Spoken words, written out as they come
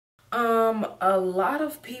A lot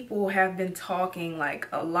of people have been talking like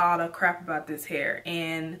a lot of crap about this hair,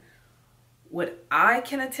 and what I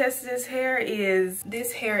can attest to this hair is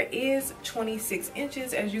 26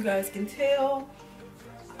 inches, as you guys can tell.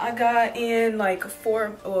 I got in like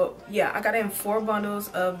I got in 4 bundles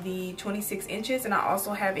of the 26 inches, and I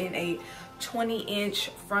also have in a 20-inch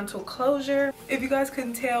frontal closure. If you guys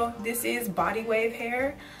couldn't tell, this is body wave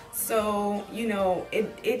hair, so you know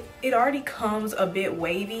it already comes a bit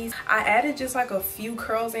wavy. I added just like a few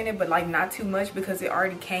curls in it, but like not too much because it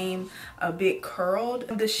already came a bit curled.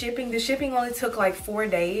 The shipping only took like 4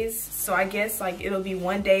 days, so I guess like it'll be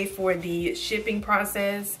 1 day for the shipping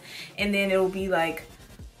process, and then it'll be like,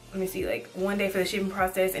 let me see, like 1 day for the shipping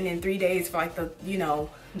process, and then 3 days for like the, you know,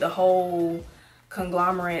 the whole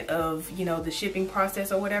conglomerate of, you know, the shipping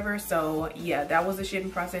process or whatever. So yeah, that was the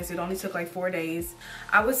shipping process. It only took like 4 days.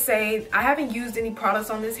 I would say I haven't used any products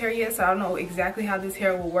on this hair yet, so I don't know exactly how this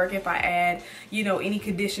hair will work if I add, you know, any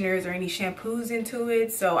conditioners or any shampoos into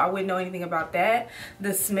it, so I wouldn't know anything about that.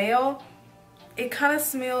 The smell, it kind of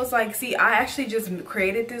smells like, see, I actually just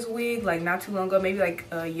created this wig like not too long ago, maybe like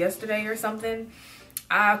yesterday or something.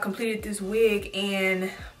 I completed this wig,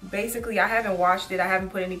 and basically I haven't washed it, I haven't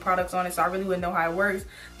put any products on it, so I really wouldn't know how it works.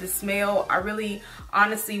 The smell, I really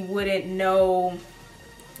honestly wouldn't know.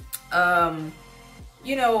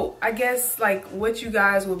 You know, I guess like what you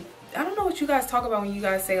guys would, I don't know what you guys talk about when you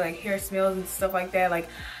guys say like hair smells and stuff like that, like,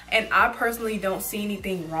 and I personally don't see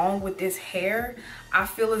anything wrong with this hair. I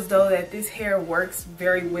feel as though that this hair works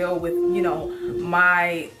very well with, you know,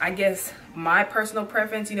 my, I guess my personal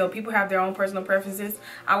preference. You know, people have their own personal preferences.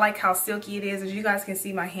 I like how silky it is. As you guys can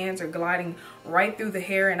see, my hands are gliding right through the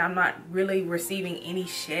hair, and I'm not really receiving any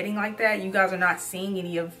shedding like that. You guys are not seeing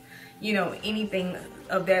any of, you know, anything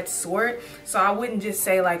of that sort. So I wouldn't just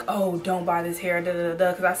say like, oh, don't buy this hair, da da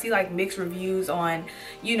da, because I see like mixed reviews on,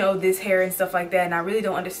 you know, this hair and stuff like that, and I really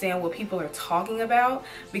don't understand what people are talking about,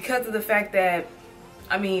 because of the fact that,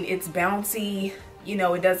 I mean, it's bouncy, you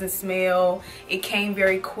know, it doesn't smell, it came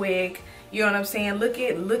very quick, you know what I'm saying? Look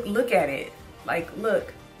at it, like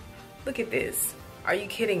look at this. Are you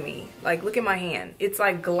kidding me? Like, look at my hand. It's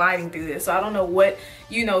like gliding through this. So I don't know what,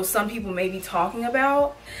 you know, some people may be talking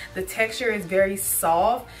about. The texture is very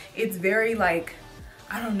soft. It's very like,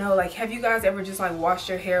 I don't know, like, have you guys ever just like washed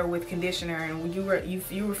your hair with conditioner, and when you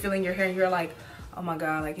were feeling your hair and you're like, oh my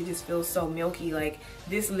god, like it just feels so milky? Like,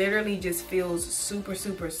 this literally just feels super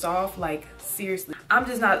soft. Like, seriously, I'm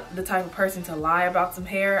just not the type of person to lie about some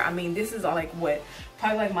hair. I mean, this is all like what,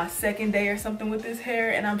 probably like my 2nd day or something with this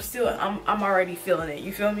hair, and I'm already feeling it.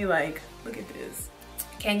 You feel me? Like, look at this.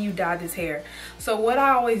 Can you dye this hair? So what I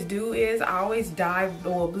always do is I always dye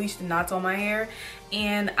or bleach the knots on my hair,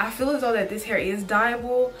 and I feel as though that this hair is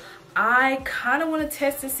dyeable. I kind of want to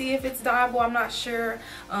test to see if it's dyeable. I'm not sure.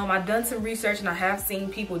 I've done some research, and I have seen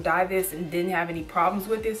people dye this and didn't have any problems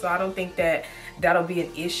with it, so I don't think that that'll be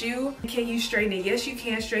an issue. Can you straighten it? Yes, you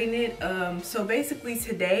can straighten it. So basically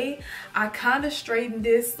today I kind of straightened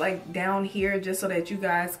this like down here just so that you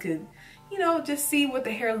guys could, you know, just see what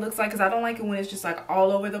the hair looks like, because I don't like it when it's just like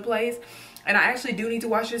all over the place. And I actually do need to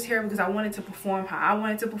wash this hair because I want it to perform how I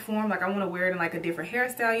want it to perform. Like, I want to wear it in like a different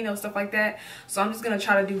hairstyle, you know, stuff like that. So I'm just going to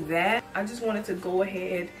try to do that. I just wanted to go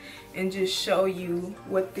ahead and just show you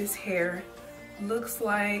what this hair looks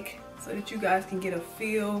like so that you guys can get a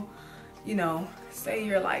feel. You know, say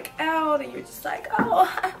you're like out and you're just like,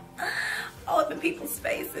 oh, all up in people's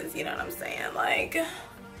faces, you know what I'm saying? Like,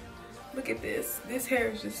 look at this. This hair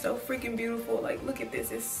is just so freaking beautiful. Like, look at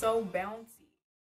this. It's so bouncy.